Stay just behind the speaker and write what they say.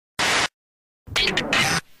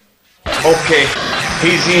Okay,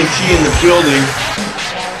 Hazy and T in the building.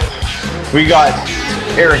 We got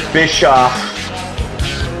Eric Bischoff.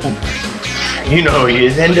 You know he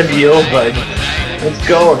is NWO, bud. Let's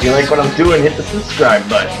go. If you like what I'm doing, hit the subscribe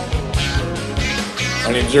button.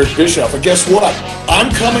 My name's Eric Bischoff, and guess what?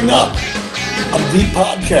 I'm coming up on the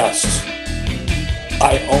podcast.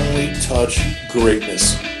 I only touch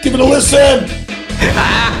greatness. Give it a listen.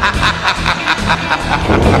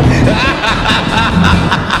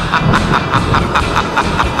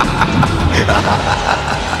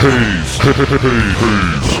 Hayes Entertainment.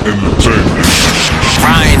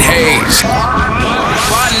 Ryan Hayes.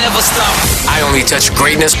 I never stop. I Only Touch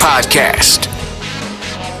Greatness podcast.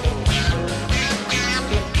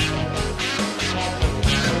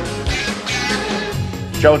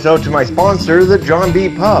 Shouts out to my sponsor, the John B.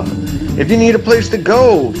 Pub. If you need a place to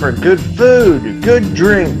go for good food, good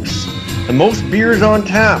drinks, the most beers on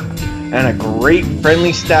tap, and a great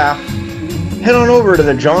friendly staff, head on over to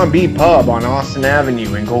the John B. Pub on Austin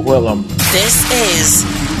Avenue in Coquitlam. This is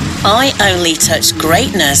I Only Touch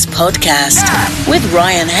Greatness podcast with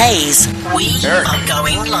Ryan Hayes. We are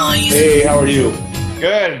going live. Hey, how are you?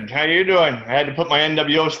 Good. How you doing? I had to put my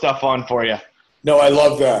NWO stuff on for you. No, I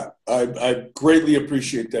love that. I greatly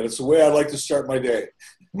appreciate that. It's the way I like to start my day.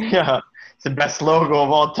 Yeah, it's the best logo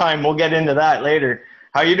of all time. We'll get into that later.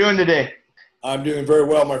 How you doing today? I'm doing very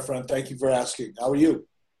well, my friend. Thank you for asking. How are you?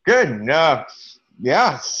 Good.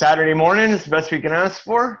 Yeah, Saturday morning is the best we can ask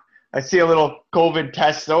for. I see a little COVID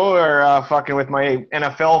test, though, or fucking with my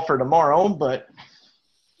NFL for tomorrow, but...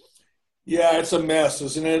 Yeah, it's a mess,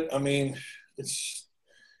 isn't it? I mean,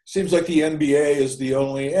 seems like the NBA is the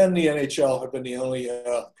only, and the NHL have been the only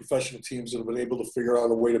professional teams that have been able to figure out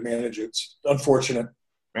a way to manage it. It's unfortunate.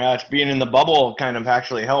 Yeah, it's being in the bubble kind of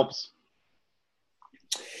actually helps.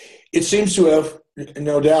 It seems to have,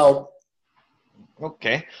 no doubt.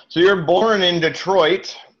 Okay. So you're born in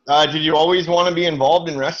Detroit. Did you always want to be involved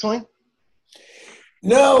in wrestling?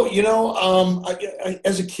 No,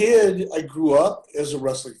 as a kid, I grew up as a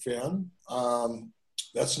wrestling fan.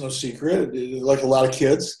 That's no secret, like a lot of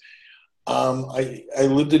kids. I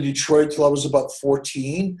lived in Detroit till I was about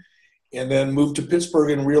 14, and then moved to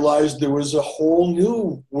Pittsburgh and realized there was a whole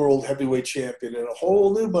new world heavyweight champion and a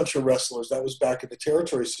whole new bunch of wrestlers. That was back in the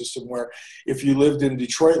territory system, where if you lived in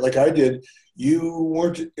Detroit like I did, you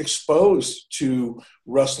weren't exposed to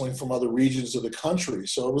wrestling from other regions of the country.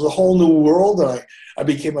 So it was a whole new world. And I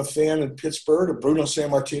became a fan in Pittsburgh of Bruno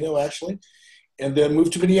Sammartino, actually, and then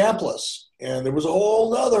moved to Minneapolis. And there was a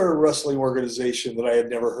whole other wrestling organization that I had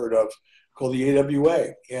never heard of called the AWA,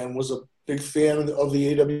 and was a big fan of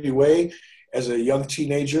the AWA as a young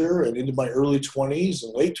teenager and into my early 20s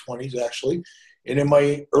and late 20s, actually. And in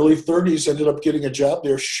my early 30s, ended up getting a job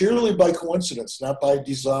there sheerly by coincidence, not by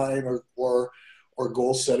design or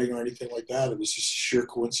goal setting or anything like that. It was just sheer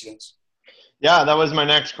coincidence. Yeah, that was my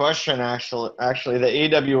next question, actually.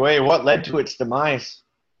 The AWA, what led to its demise?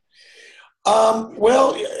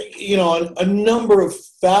 Well, a number of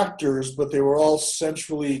factors, but they were all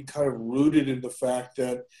centrally kind of rooted in the fact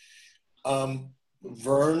that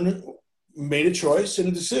Vern made a choice and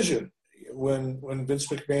a decision. When Vince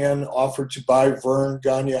McMahon offered to buy Verne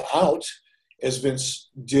Gagne out, as Vince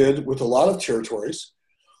did with a lot of territories,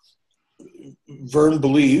 Vern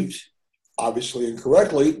believed, obviously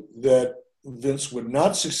incorrectly, that Vince would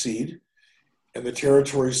not succeed and the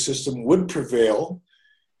territory system would prevail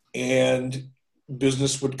and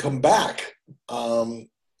business would come back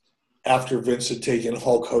after Vince had taken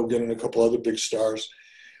Hulk Hogan and a couple other big stars.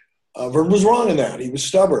 Vern was wrong in that. He was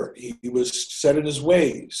stubborn. He was set in his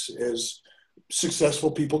ways, as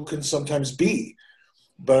successful people can sometimes be.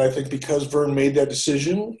 But I think because Vern made that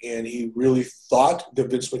decision and he really thought that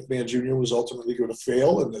Vince McMahon Jr. was ultimately going to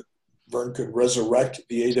fail and that Vern could resurrect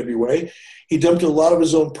the AWA, he dumped a lot of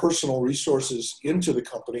his own personal resources into the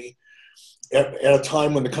company at a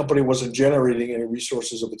time when the company wasn't generating any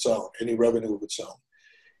resources of its own, any revenue of its own.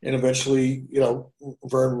 And eventually,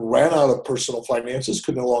 Vern ran out of personal finances,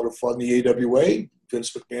 could no longer fund the AWA.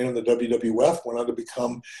 Vince McMahon and the WWF went on to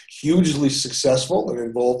become hugely successful and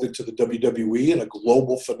involved into the WWE and a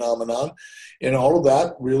global phenomenon. And all of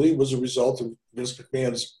that really was a result of Vince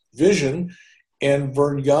McMahon's vision and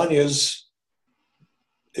Verne Gagne's,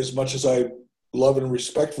 as much as I love and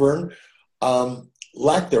respect Vern,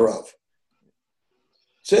 lack thereof.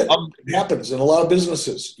 That's it. It happens in a lot of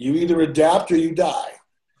businesses. You either adapt or you die.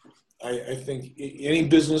 I think any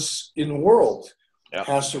business in the world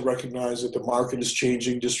has to recognize that the market is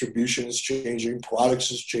changing, distribution is changing, products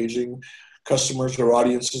is changing, customers or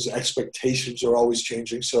audiences' expectations are always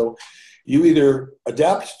changing. So you either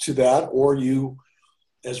adapt to that or you,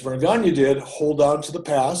 as Verne Gagne did, hold on to the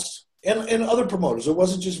past and other promoters. It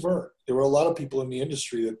wasn't just Vern. There were a lot of people in the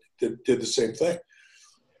industry that did the same thing.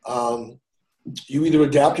 You either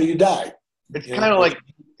adapt or you die. It's kind of like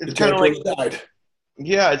died.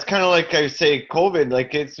 Yeah, it's kind of like I say, COVID.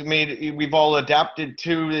 Like we've all adapted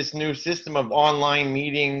to this new system of online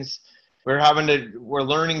meetings. We're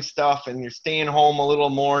learning stuff, and you're staying home a little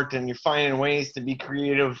more, and you're finding ways to be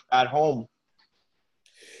creative at home.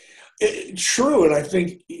 True, and I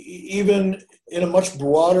think even in a much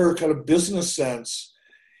broader kind of business sense,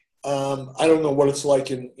 I don't know what it's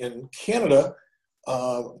like in Canada,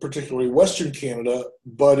 particularly Western Canada,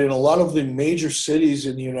 but in a lot of the major cities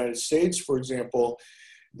in the United States, for example,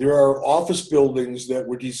 there are office buildings that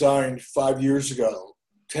were designed 5 years ago,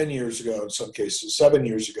 10 years ago, in some cases, 7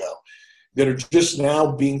 years ago, that are just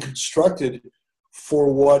now being constructed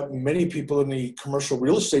for what many people in the commercial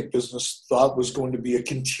real estate business thought was going to be a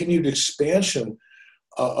continued expansion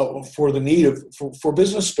for the need for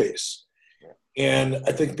business space. And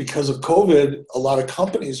I think because of COVID, a lot of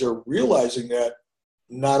companies are realizing that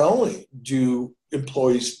not only do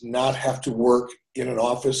employees not have to work in an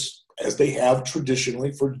office as they have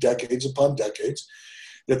traditionally for decades upon decades,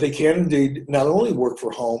 that they can indeed not only work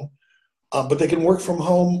from home, but they can work from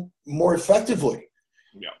home more effectively.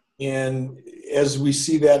 Yeah. And as we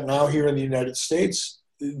see that now here in the United States,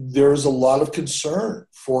 there's a lot of concern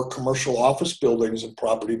for commercial office buildings and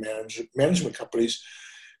property management companies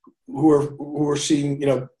who are seeing,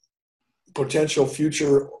 potential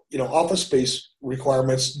future, office space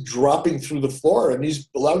requirements dropping through the floor. And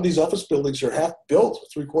a lot of these office buildings are half built,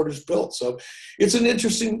 3/4 built. So it's an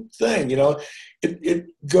interesting thing. It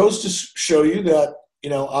goes to show you that,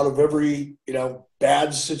 out of every,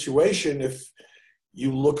 bad situation, if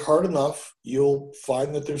you look hard enough, you'll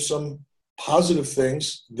find that there's some positive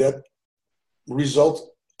things that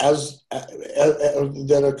result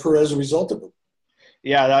that occur as a result of it.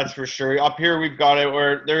 Yeah, that's for sure. Up here, we've got it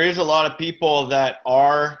where there is a lot of people that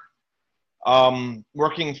are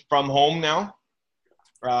working from home now.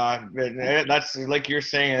 That's like you're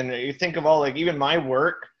saying. You think of all, even my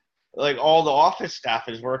work, all the office staff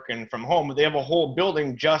is working from home, but they have a whole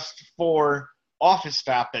building just for office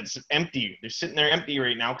staff that's empty. They're sitting there empty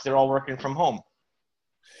right now because they're all working from home.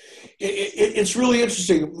 It's really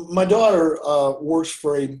interesting. My daughter works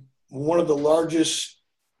for one of the largest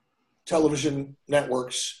television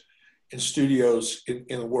networks and studios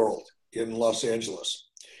in the world in Los Angeles.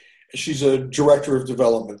 And she's a director of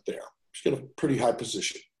development there. She's got a pretty high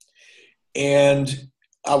position. And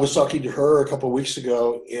I was talking to her a couple of weeks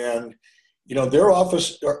ago, and their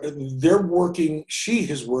office, she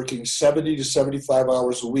is working 70 to 75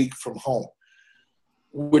 hours a week from home,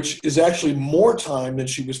 which is actually more time than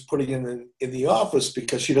she was putting in the office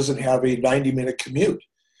because she doesn't have a 90-minute commute.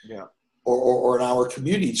 Yeah. Or an hour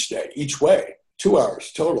commute each way, 2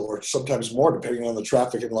 hours total, or sometimes more depending on the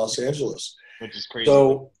traffic in Los Angeles. Which is crazy.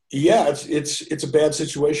 So yeah, it's a bad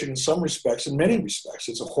situation in some respects. In many respects,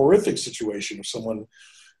 it's a horrific situation if someone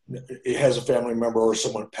has a family member or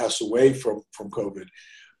someone passed away from COVID.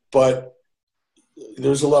 But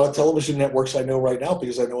there's a lot of television networks I know right now,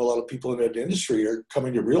 because I know a lot of people in that industry are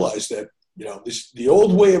coming to realize that the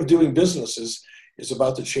old way of doing business is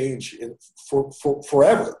about to change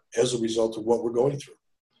forever as a result of what we're going through.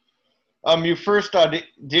 You first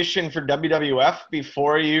auditioned for WWF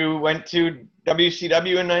before you went to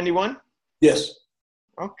WCW in '91? Yes.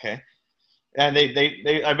 Okay. And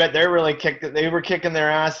they I bet they were kicking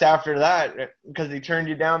their ass after that because they turned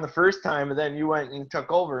you down the first time, and then you went and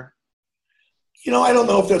took over. I don't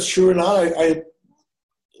know if that's true or not.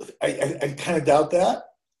 I kind of doubt that.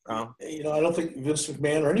 Oh. I don't think Vince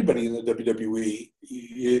McMahon or anybody in the WWE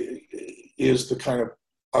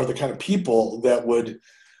are the kind of people that would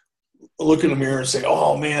look in the mirror and say,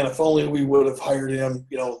 "Oh man, if only we would have hired him,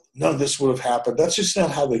 none of this would have happened." That's just not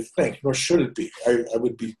how they think, nor should it be. I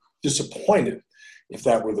would be disappointed if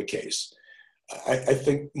that were the case. I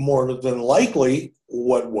think more than likely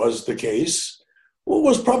what was the case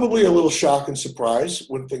was probably a little shock and surprise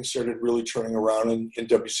when things started really turning around in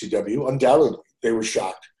WCW. Undoubtedly, they were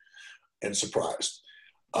shocked and surprised.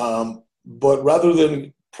 But rather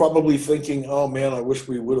than probably thinking, "Oh man, I wish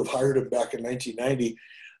we would have hired him back in 1990,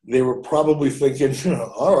 they were probably thinking,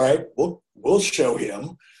 "All right, we'll show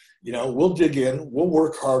him, we'll dig in, we'll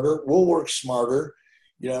work harder, we'll work smarter,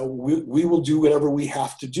 we will do whatever we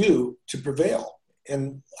have to do to prevail."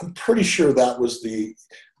 And I'm pretty sure that was the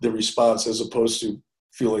response, as opposed to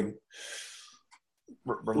feeling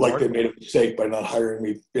like they made a mistake by not hiring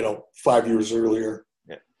me, 5 years earlier.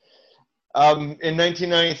 In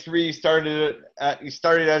 1993, you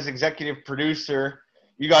started as executive producer.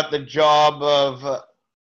 You got the job of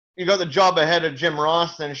you got the job ahead of Jim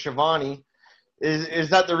Ross and Shivani. Is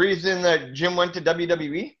that the reason that Jim went to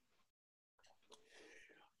WWE?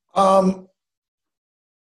 I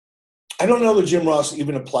don't know that Jim Ross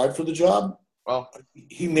even applied for the job. Well,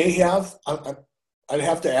 he may have. I'd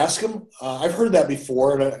have to ask him. I've heard that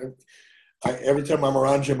before, and every time I'm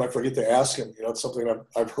around Jim, I forget to ask him. You know, it's something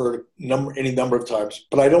I've heard any number of times,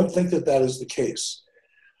 but I don't think that is the case.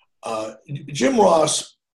 Jim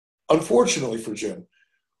Ross, unfortunately for Jim,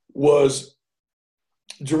 was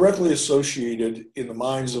directly associated in the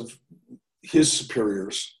minds of his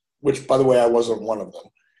superiors, which, by the way, I wasn't one of them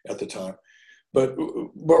at the time. But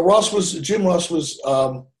Jim Ross was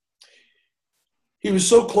he was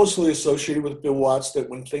so closely associated with Bill Watts that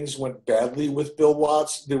when things went badly with Bill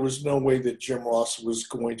Watts, there was no way that Jim Ross was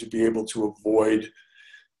going to be able to avoid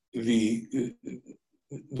the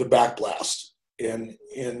backblast. And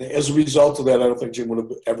as a result of that, I don't think Jim would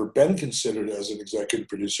have ever been considered as an executive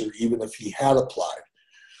producer, even if he had applied.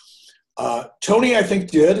 Tony, I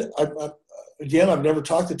think, did. Again, I've never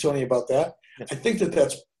talked to Tony about that. I think that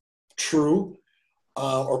that's true,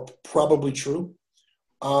 or probably true.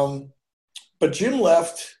 But Jim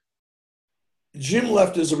left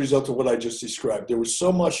as a result of what I just described. There was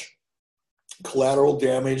so much collateral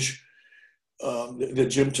damage that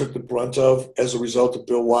Jim took the brunt of as a result of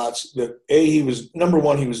Bill Watts, that number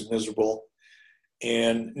one, he was miserable.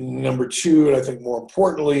 And number two, and I think more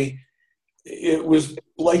importantly, it was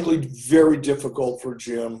likely very difficult for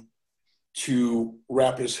Jim to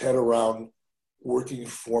wrap his head around working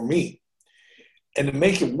for me. And to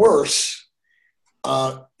make it worse,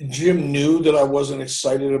 Jim knew that I wasn't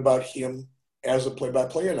excited about him as a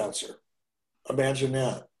play-by-play announcer. Imagine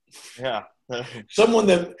that. Yeah. Someone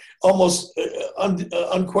that almost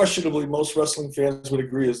unquestionably most wrestling fans would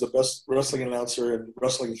agree is the best wrestling announcer in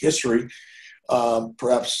wrestling history,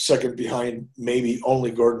 perhaps second behind maybe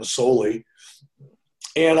only Gordon Soley.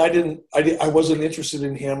 And I wasn't interested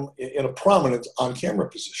in him in a prominent on-camera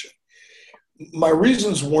position. My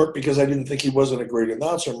reasons weren't because I didn't think he wasn't a great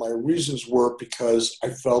announcer. My reasons were because I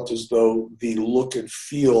felt as though the look and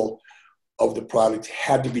feel of the product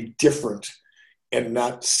had to be different and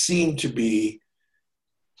not seem to be,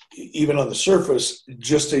 even on the surface,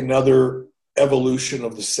 just another evolution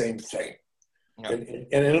of the same thing. Yeah.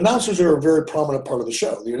 And announcers are a very prominent part of the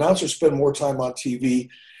show. The announcers spend more time on TV,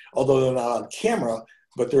 although they're not on camera,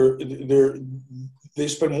 but they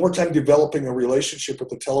spend more time developing a relationship with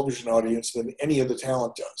the television audience than any of the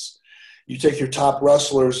talent does. You take your top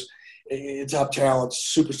wrestlers, top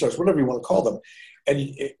talents, superstars, whatever you want to call them,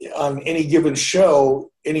 and on any given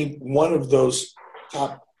show, any one of those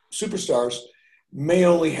top superstars may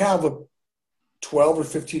only have 12 or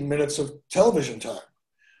 15 minutes of television time,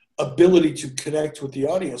 ability to connect with the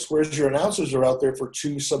audience, whereas your announcers are out there for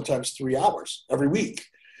 2, sometimes 3 hours every week.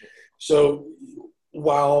 So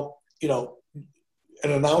while,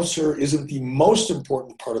 an announcer isn't the most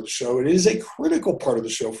important part of the show, it is a critical part of the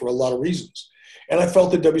show for a lot of reasons. And I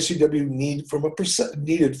felt that WCW needed, from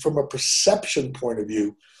a perception point of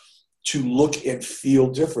view, to look and feel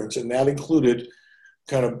different. And that included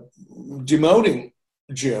kind of demoting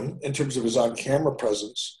Jim in terms of his on-camera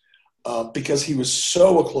presence, because he was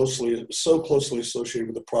so closely associated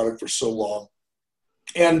with the product for so long.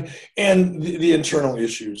 And the internal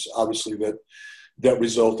issues, obviously, that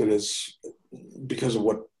resulted because of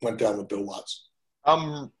what went down with Bill Watts.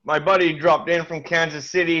 My buddy dropped in from Kansas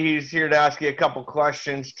City. He's here to ask you a couple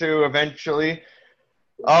questions too, eventually.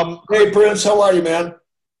 Hey, Prince, how are you, man?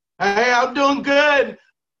 Hey, I'm doing good.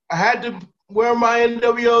 I had to wear my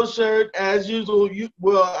NWO shirt as usual.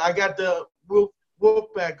 I got the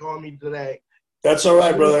wolf back on me today. That's all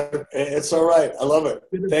right, brother. It's all right. I love it.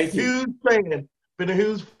 Thank you. Been a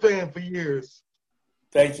huge fan for years.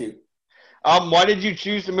 Thank you. Why did you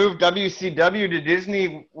choose to move WCW to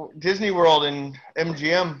Disney World and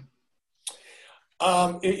MGM?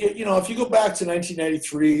 If you go back to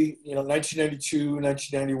 1993, 1992,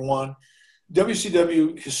 1991,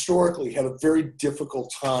 WCW historically had a very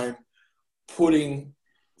difficult time putting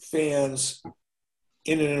fans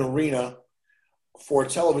in an arena for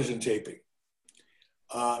television taping.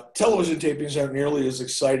 Television tapings aren't nearly as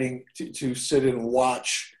exciting to sit and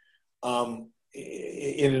watch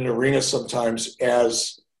in an arena sometimes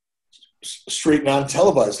as straight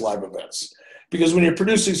non-televised live events. Because when you're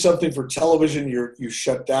producing something for television, you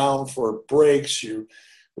shut down for breaks.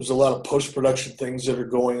 There's a lot of post-production things that are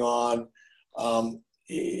going on.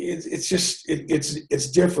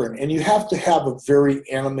 It's different, and you have to have a very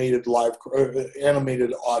animated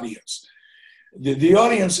audience. The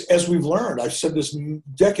audience, as we've learned, I've said this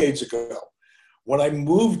decades ago, When I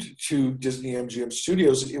moved to Disney MGM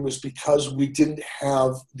Studios, it was because we didn't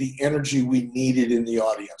have the energy we needed in the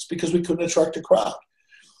audience, because we couldn't attract a crowd.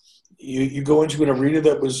 You go into an arena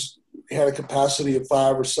that had a capacity of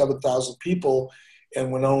 5,000 or 7,000 people,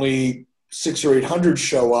 and when only 600 or 800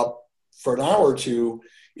 show up for an hour or two,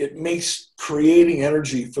 it makes creating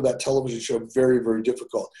energy for that television show very, very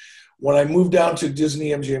difficult. When I moved down to Disney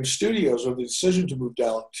MGM Studios, or the decision to move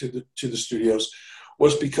down to the studios,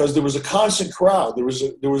 was because there was a constant crowd. There was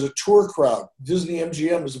a tour crowd. Disney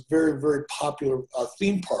MGM is a very, very popular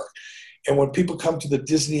theme park. And when people come to the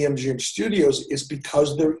Disney MGM Studios, it's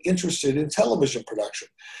because they're interested in television production.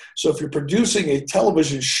 So if you're producing a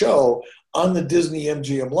television show on the Disney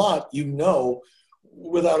MGM lot,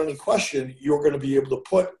 without any question, you're going to be able to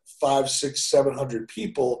put 500, 600, 700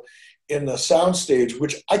 people in the soundstage,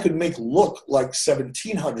 which I could make look like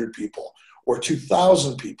 1,700 people or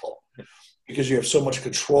 2,000 people, because you have so much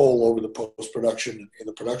control over the post-production and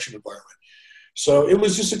the production environment. So it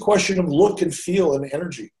was just a question of look and feel and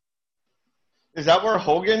energy. Is that where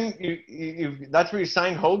Hogan? That's where you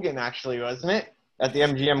signed Hogan, actually, wasn't it? At the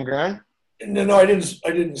MGM Grand. No, I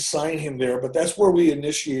didn't sign him there, but that's where we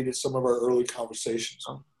initiated some of our early conversations.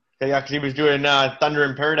 Okay, yeah, because he was doing Thunder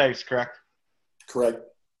in Paradise, correct? Correct.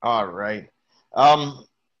 All right.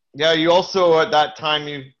 Yeah, you also at that time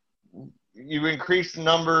you increased the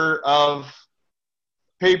number of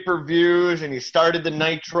pay-per-views, and you started the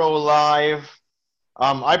Nitro Live.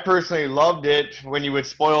 I personally loved it when you would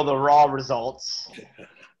spoil the Raw results.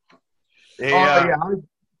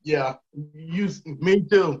 Yeah. Me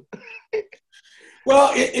too.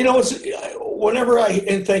 Well, it's whenever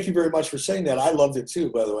and thank you very much for saying that. I loved it too,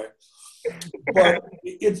 by the way. But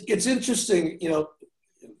it's interesting,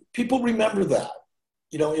 people remember that.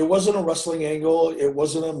 It wasn't a wrestling angle. It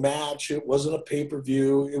wasn't a match. It wasn't a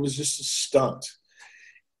pay-per-view. It was just a stunt.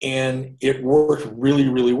 And it worked really,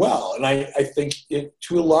 really well. And I think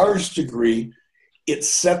to a large degree, it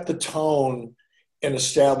set the tone and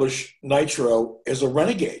established Nitro as a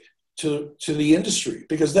renegade to the industry,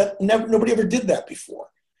 because nobody ever did that before.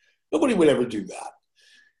 Nobody would ever do that.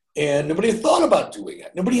 And nobody had thought about doing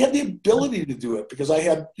it. Nobody had the ability to do it, because I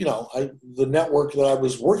had, the network that I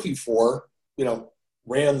was working for,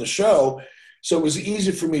 ran the show. So it was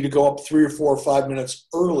easy for me to go up 3 or 4 or 5 minutes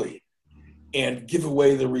early and give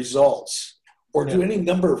away the results, or do any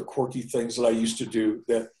number of quirky things that I used to do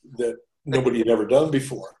that nobody had ever done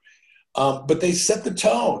before. But they set the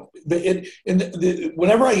tone.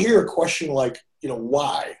 Whenever I hear a question like,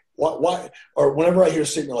 why, or whenever I hear a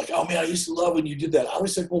statement like, oh man, I used to love when you did that, I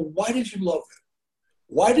always think, well, why did you love it?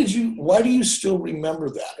 Why do you still remember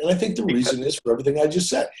that? And I think the reason is for everything I just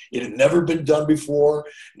said. It had never been done before.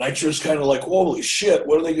 Nitro's kind of like, holy shit,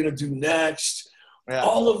 what are they going to do next? Yeah.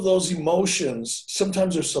 All of those emotions,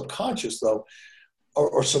 sometimes they're subconscious though,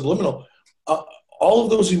 or subliminal. All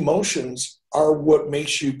of those emotions are what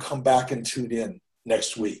makes you come back and tune in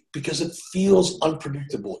next week, because it feels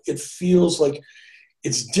unpredictable. It feels like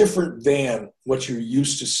it's different than what you're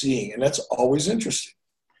used to seeing, and that's always interesting.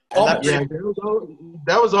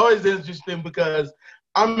 That was always interesting, because,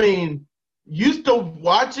 used to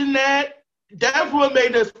watching that, that's what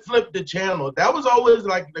made us flip the channel. That was always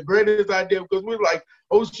like the greatest idea, because we were like,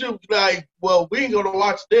 oh shit, well, we ain't gonna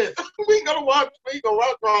watch this. we ain't gonna watch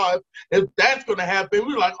Raw if that's gonna happen.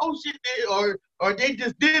 We were like, oh shit, or they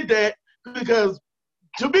just did that, because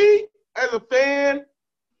to me, as a fan,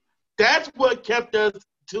 that's what kept us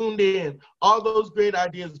tuned in. All those great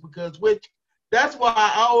ideas, because that's why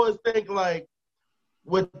I always think, like,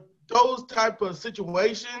 with those type of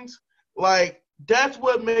situations, like, that's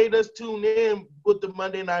what made us tune in with the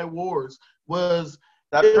Monday Night Wars, was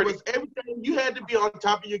everything. You had to be on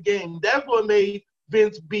top of your game. That's what made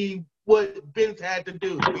Vince be what Vince had to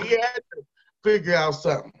do. He had to figure out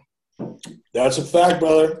something. That's a fact,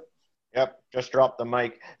 brother. Yep, just dropped the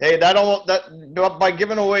mic. Hey, that by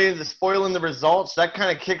giving away spoiling the results, that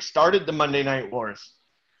kind of kick-started the Monday Night Wars.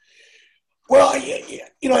 Well,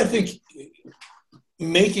 I think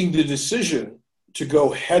making the decision to go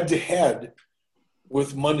head-to-head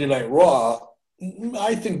with Monday Night Raw,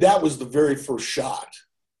 I think that was the very first shot,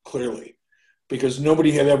 clearly, because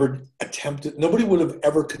nobody had ever attempted, nobody would have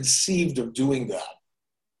ever conceived of doing that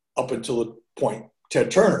up until the point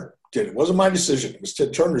Ted Turner did. It wasn't my decision. It was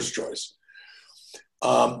Ted Turner's choice.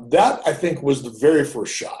 That, I think, was the very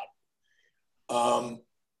first shot. And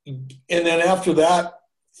then after that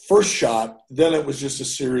first shot, then it was just a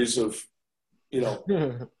series of,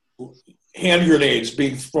 hand grenades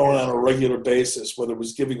being thrown on a regular basis, whether it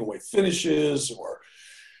was giving away finishes or,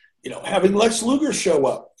 having Lex Luger show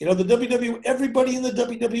up. Everybody in the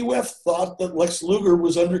WWF thought that Lex Luger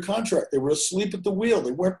was under contract. They were asleep at the wheel.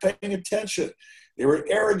 They weren't paying attention. They were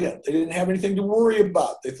arrogant. They didn't have anything to worry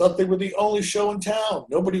about. They thought they were the only show in town.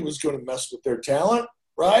 Nobody was going to mess with their talent,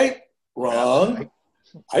 right? Wrong.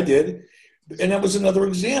 I did. And that was another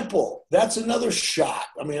example. That's another shot.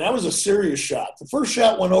 I mean, that was a serious shot. The first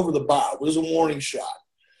shot went over the bow. It was a warning shot.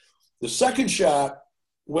 The second shot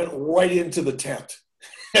went right into the tent.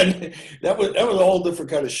 And that was a whole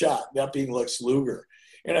different kind of shot, that being Lex Luger.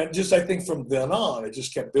 And I think from then on, it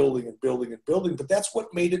just kept building and building and building. But that's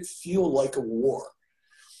what made it feel like a war.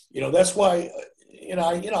 That's why,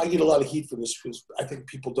 I get a lot of heat for this because I think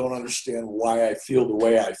people don't understand why I feel the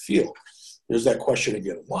way I feel. There's that question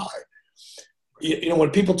again, why?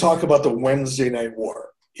 When people talk about the Wednesday Night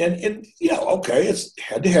War, and okay, it's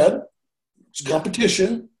head-to-head. It's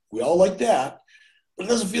competition. We all like that. But it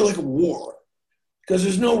doesn't feel like a war. Because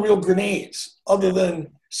there's no real grenades other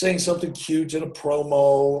than saying something cute in a promo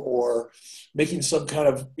or making some kind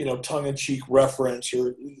of, tongue-in-cheek reference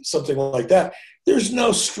or something like that. There's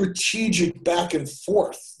no strategic back and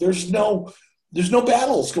forth. There's no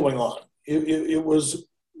battles going on. It was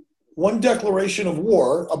one declaration of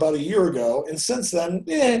war about a year ago, and since then,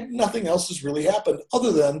 nothing else has really happened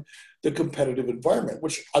other than the competitive environment,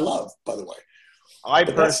 which I love, by the way.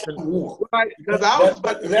 That's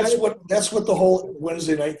what the whole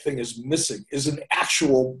Wednesday night thing is missing, is an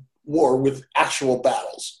actual war with actual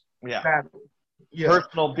battles. Yeah.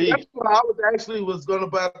 Personal beef. That's what I was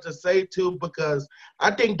about to say too, because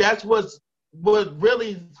I think that's what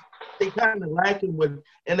really they kind of lacking with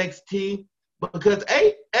NXT, because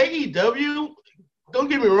AEW, don't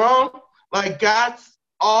get me wrong, got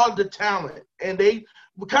all the talent, and they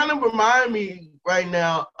kind of remind me right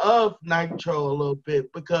now of Nitro a little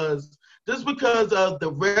bit because of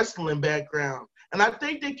the wrestling background. And I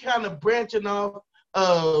think they kind of branching off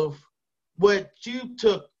of what you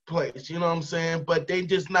took place, you know what I'm saying? But they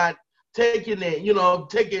just not taking it,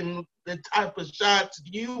 taking the type of shots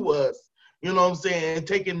you was, you know what I'm saying?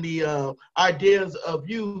 Taking the ideas of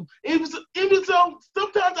you. Even so,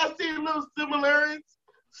 sometimes I see a little similarities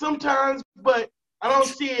sometimes, but I don't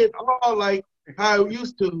see it all like how I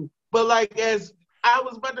used to. But as I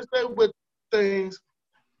was about to say with things,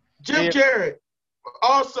 Jim Jarrett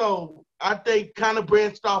also, I think, kind of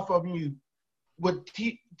branched off of you with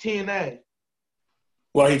TNA.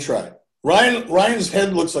 Well, he tried. Ryan's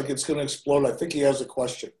head looks like it's going to explode. I think he has a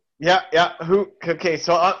question. Yeah. Okay,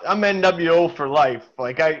 so I'm NWO for life.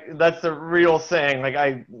 That's the real saying.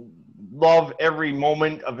 I love every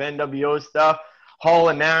moment of NWO stuff. Hall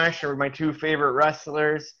and Nash are my two favorite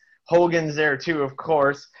wrestlers. Hogan's there too, of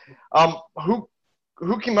course.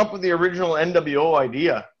 Who came up with the original NWO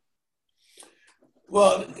idea?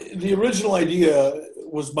 Well, the original idea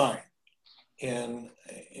was mine,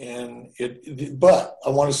 but I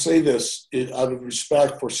want to say this out of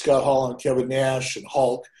respect for Scott Hall and Kevin Nash and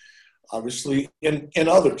Hulk, obviously, and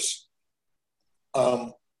others.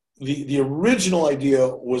 The original idea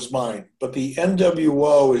was mine, but the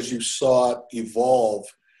NWO, as you saw it evolve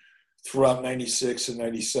throughout 96 and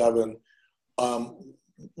 97,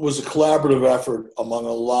 was a collaborative effort among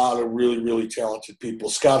a lot of really, really talented people.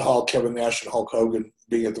 Scott Hall, Kevin Nash, and Hulk Hogan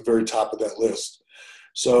being at the very top of that list.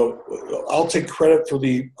 So I'll take credit for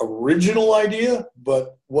the original idea,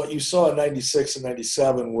 but what you saw in 96 and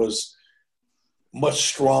 97 was much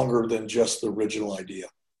stronger than just the original idea.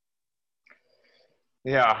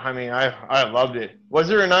 Yeah, I mean, I loved it. Was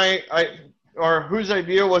there or whose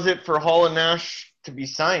idea was it for Hall and Nash to be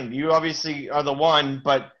signed? You obviously are the one,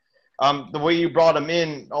 but the way you brought them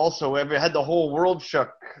in also had the whole world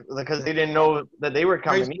shook because they didn't know that they were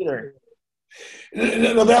coming either.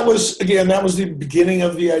 No, that was the beginning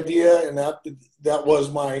of the idea, and that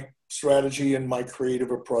was my strategy and my creative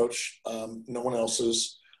approach. No one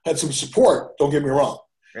else's. Had some support, don't get me wrong.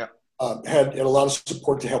 Yeah. Had a lot of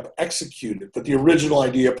support to help execute it. But the original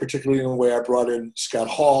idea, particularly in the way I brought in Scott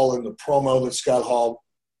Hall and the promo that Scott Hall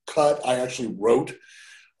cut, I actually wrote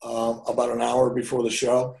about an hour before the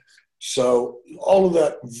show. So all of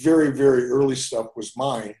that very, very early stuff was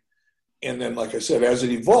mine. And then, like I said, as it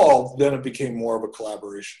evolved, then it became more of a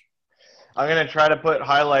collaboration. I'm going to try to put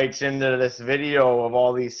highlights into this video of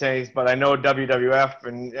all these things, but I know WWF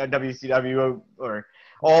and WCW or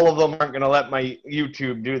all of them aren't going to let my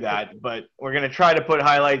YouTube do that. But we're going to try to put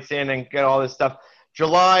highlights in and get all this stuff.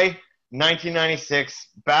 July 1996,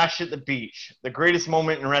 Bash at the Beach, the greatest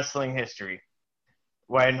moment in wrestling history,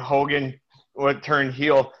 when Hogan would turn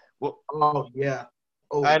heel. Oh, yeah.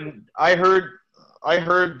 Oh. And I heard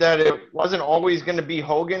that it wasn't always going to be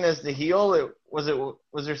Hogan as the heel. Was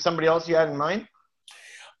there somebody else you had in mind?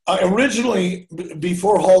 Originally,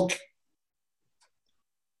 before Hulk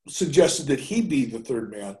suggested that he be the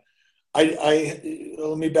third man,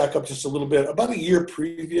 let me back up just a little bit. About a year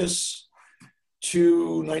previous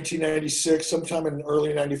to 1996, sometime in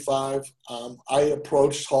early 95, I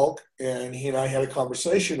approached Hulk, and he and I had a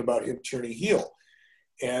conversation about him turning heel.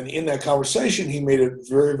 And in that conversation, he made it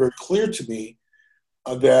very, very clear to me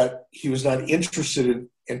that he was not interested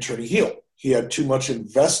in turning heel. He had too much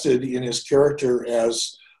invested in his character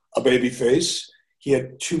as a babyface. He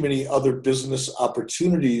had too many other business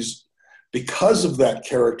opportunities because of that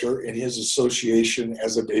character and his association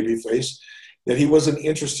as a babyface, that he wasn't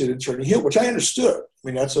interested in turning heel, which I understood. I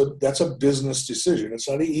mean, that's a business decision. It's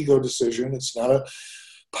not an ego decision. It's not a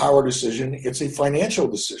power decision. It's a financial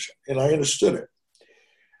decision, and I understood it.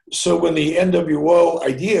 So when the NWO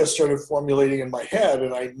idea started formulating in my head,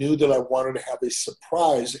 and I knew that I wanted to have a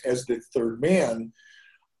surprise as the third man,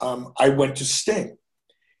 I went to Sting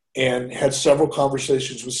and had several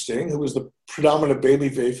conversations with Sting, who was the predominant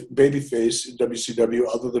babyface in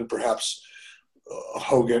WCW, other than perhaps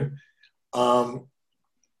Hogan.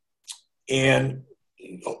 And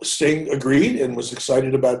Sting agreed and was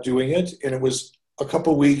excited about doing it. And it was a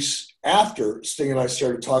couple weeks after Sting and I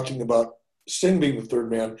started talking about Sting being the third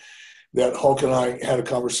man that Hulk and I had a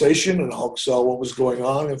conversation, and Hulk saw what was going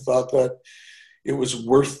on and thought that it was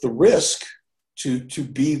worth the risk to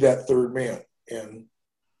be that third man. And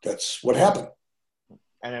that's what happened.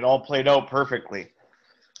 And it all played out perfectly.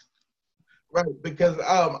 Right, because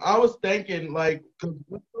I was thinking, like, 'cause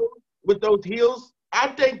with those heels, I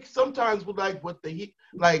think sometimes with the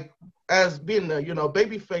as being the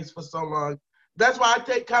baby face for so long, that's why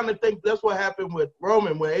I kind of think that's what happened with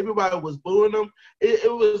Roman, when everybody was booing him. It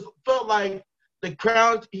felt like the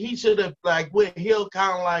crowd, he should have went heel,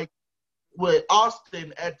 kind of like with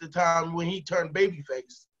Austin at the time when he turned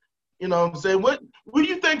babyface. You know what I'm saying? What do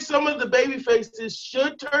you think some of the baby faces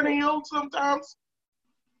should turn heel sometimes?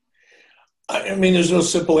 I mean, there's no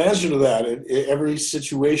simple answer to that. Every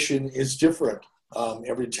situation is different.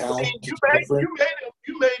 Every talent is different.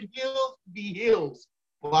 You made heels be heels,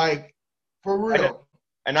 like, for real.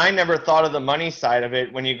 And I never thought of the money side of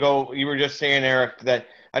it. When you were just saying, Eric, that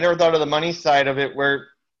I never thought of the money side of it where,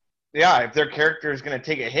 yeah, if their character is going to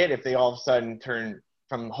take a hit, if they all of a sudden turn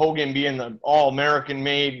from Hogan being the all-American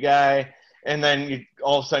made guy, and then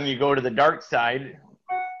all of a sudden you go to the dark side.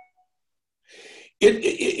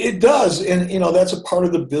 It does, and that's a part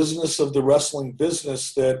of the business of the wrestling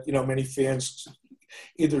business that many fans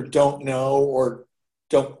either don't know or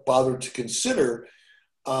don't bother to consider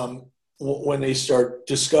when they start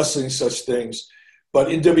discussing such things.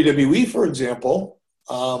 But in WWE, for example,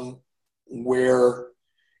 where,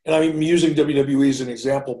 and I'm using WWE as an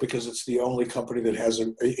example because it's the only company that has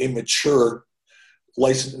a mature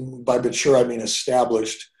license. By mature, I mean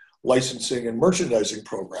established licensing and merchandising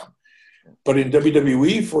program. But in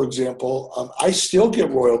WWE, for example, I still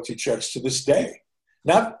get royalty checks to this day.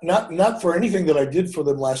 Not for anything that I did for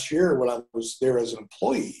them last year when I was there as an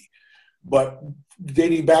employee, but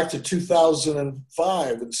dating back to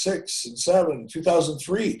 2005 and 6 and 7,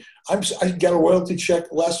 2003. I got a royalty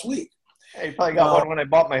check last week. Hey, you probably got one when I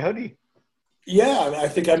bought my hoodie. Yeah, I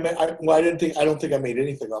think I don't think I made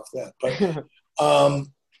anything off that. But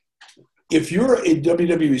if you're a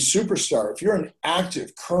WWE superstar, if you're an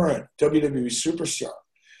active, current WWE superstar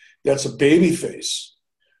that's a babyface,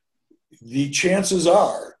 the chances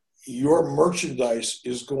are your merchandise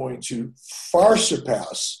is going to far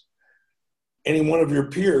surpass any one of your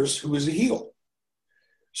peers who is a heel.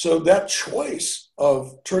 So that choice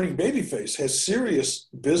of turning babyface has serious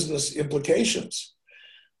business implications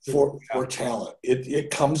for talent. It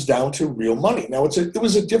comes down to real money. Now, it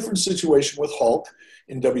was a different situation with Hulk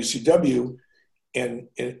in WCW and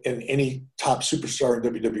any top superstar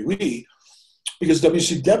in WWE, because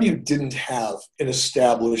WCW didn't have an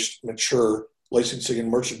established, mature licensing and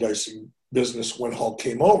merchandising business when Hulk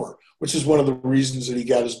came over, which is one of the reasons that he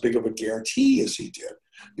got as big of a guarantee as he did,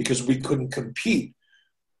 because we couldn't compete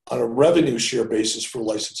on a revenue share basis for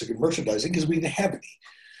licensing and merchandising because we didn't have any.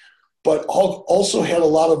 But Hulk also had a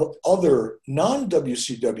lot of other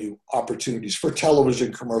non-WCW opportunities for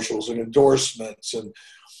television commercials and endorsements and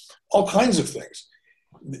all kinds of things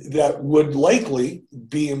that would likely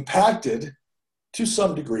be impacted to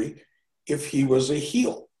some degree if he was a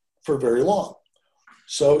heel for very long.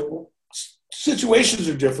 So situations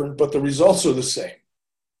are different, but the results are the same.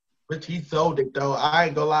 But he sold it, though. I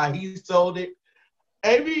ain't gonna lie, he sold it.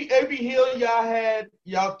 Every heel y'all had,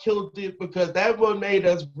 y'all killed it, because that one made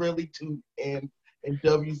us really tune in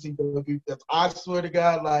WCW. Because I swear to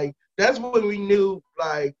God, that's when we knew,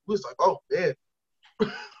 we was like, oh, man,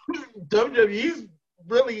 WWE's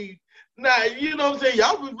really not, you know what I'm saying?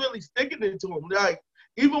 Y'all was really sticking it to him. Like,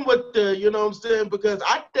 even with the, you know what I'm saying? Because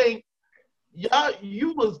I think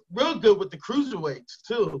you was real good with the cruiserweights,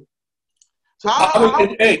 too. So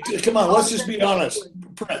hey, come on, let's just be honest,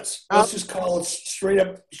 Prince. Let's just call it straight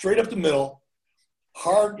up the middle,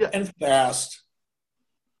 hard and fast.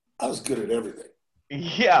 I was good at everything.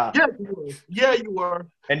 Yeah. Yeah, you were.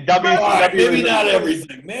 And Right,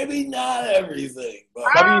 WCW maybe not everything. But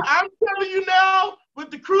I'm telling you now,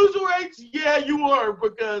 with the cruiserweights, yeah, you were,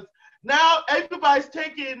 because now everybody's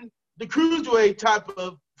taking the cruiserweight type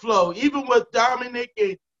of flow, even with Dominic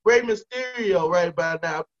and Rey Mysterio right by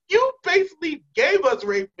now. You basically gave us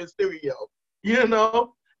Rey Mysterio, you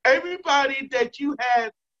know? Everybody that you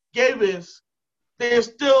had gave us, they're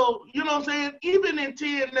still, you know what I'm saying? Even in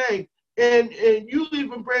TNA, and you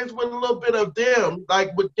even branched with a little bit of them,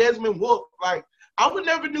 like with Desmond Wolf. Like, I would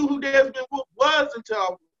never knew who Desmond Wolf was until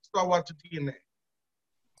I started watching TNA.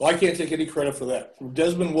 well, I can't take any credit for that.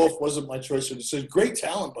 Desmond Wolf wasn't my choice of decision. Great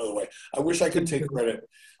talent, by the way. I wish I could take credit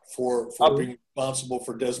for being responsible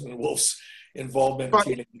for Desmond Wolf's involvement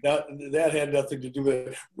in TNA. That had nothing to do with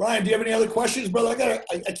it. Ryan, do you have any other questions, brother?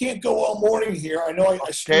 I can't go all morning here. I know I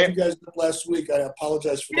screwed you guys up last week. I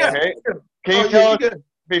apologize for that. Okay. Can you tell us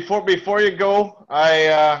before you go? Can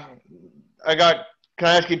I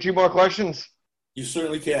ask you 2 more questions? You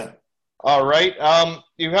certainly can. All right.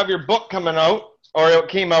 You have your book coming out, or it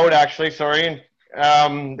came out actually. Sorry.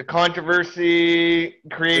 The Controversy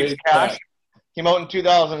Creates Cash came out in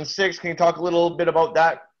 2006. Can you talk a little bit about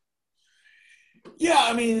that? Yeah,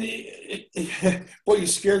 I mean, boy, you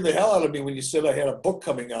scared the hell out of me when you said I had a book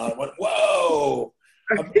coming out. I went, whoa.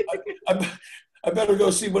 I better go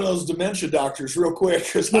see one of those dementia doctors real quick,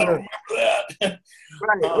 because I don't remember that.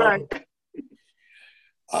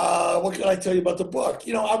 Right. What can I tell you about the book?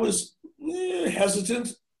 You know, I was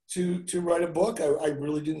hesitant to write a book. I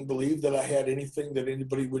really didn't believe that I had anything that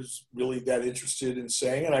anybody was really that interested in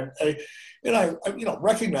saying. And I you know,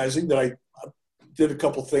 recognizing that I did a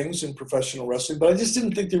couple things in professional wrestling, but I just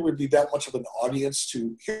didn't think there would be that much of an audience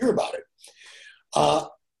to hear about it.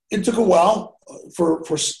 It took a while for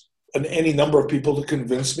any number of people to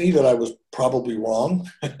convince me that I was probably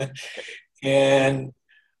wrong. And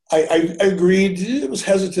I agreed. It was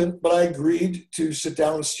hesitant, but I agreed to sit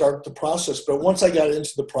down and start the process. But once I got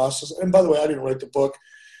into the process, and by the way, I didn't write the book.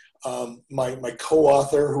 My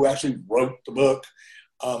co-author, who actually wrote the book,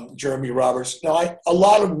 Jeremy Roberts. Now, a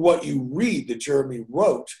lot of what you read that Jeremy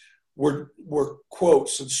wrote were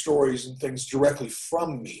quotes and stories and things directly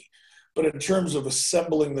from me. But in terms of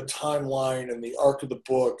assembling the timeline and the arc of the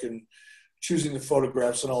book and choosing the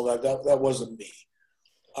photographs and all that, that wasn't me.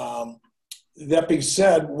 That being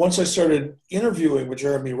said, once I started interviewing with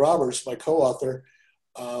Jeremy Roberts, my co-author,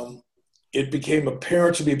 it became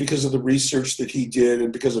apparent to me, because of the research that he did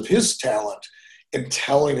and because of his talent in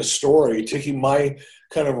telling a story, taking my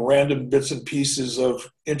kind of random bits and pieces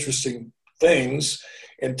of interesting things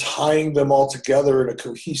and tying them all together in a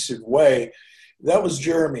cohesive way. That was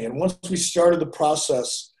Jeremy. And once we started the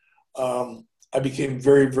process, I became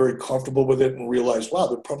very, very comfortable with it and realized, wow,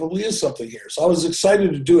 there probably is something here. So I was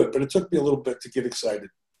excited to do it, but it took me a little bit to get excited.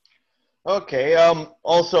 Okay.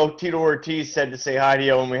 Also, Tito Ortiz said to say hi to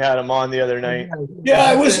you when we had him on the other night. Yeah,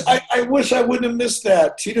 I wish I wouldn't have missed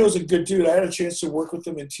that. Tito's a good dude. I had a chance to work with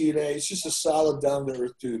him in TNA. He's just a solid,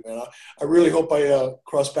 down-to-earth dude, man. I really hope I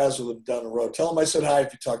cross paths with him down the road. Tell him I said hi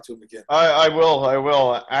if you talk to him again. I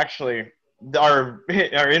will. Actually, our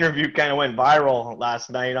interview kind of went viral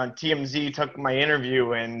last night on TMZ. Took my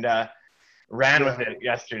interview and ran with it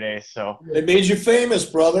yesterday. So they made you famous,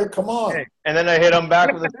 brother. Come on. And then I hit him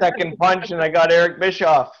back with a second punch, and I got Eric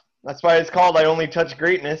Bischoff. That's why it's called I Only Touch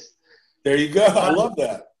Greatness. There you go. I love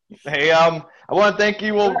that. Hey, I want to thank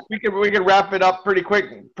you. Well, we could wrap it up pretty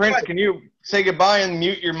quick. Prince, can you say goodbye and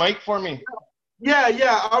mute your mic for me?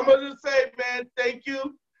 Yeah. I'm gonna say, man, thank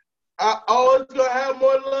you. I always gonna have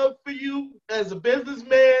more love for you as a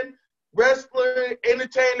businessman, wrestler,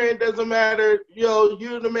 entertainer. It doesn't matter. Yo,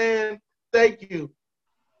 you're the man. Thank you.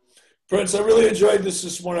 Prince, I really enjoyed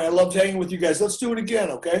this morning. I loved hanging with you guys. Let's do it again,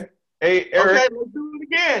 okay? Hey, Eric. Okay, let's do it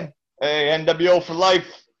again. Hey, NWO for life.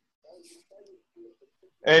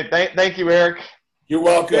 Hey, thank you, Eric. You're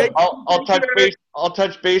welcome. I'll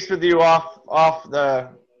touch base with you off the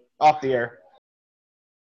air.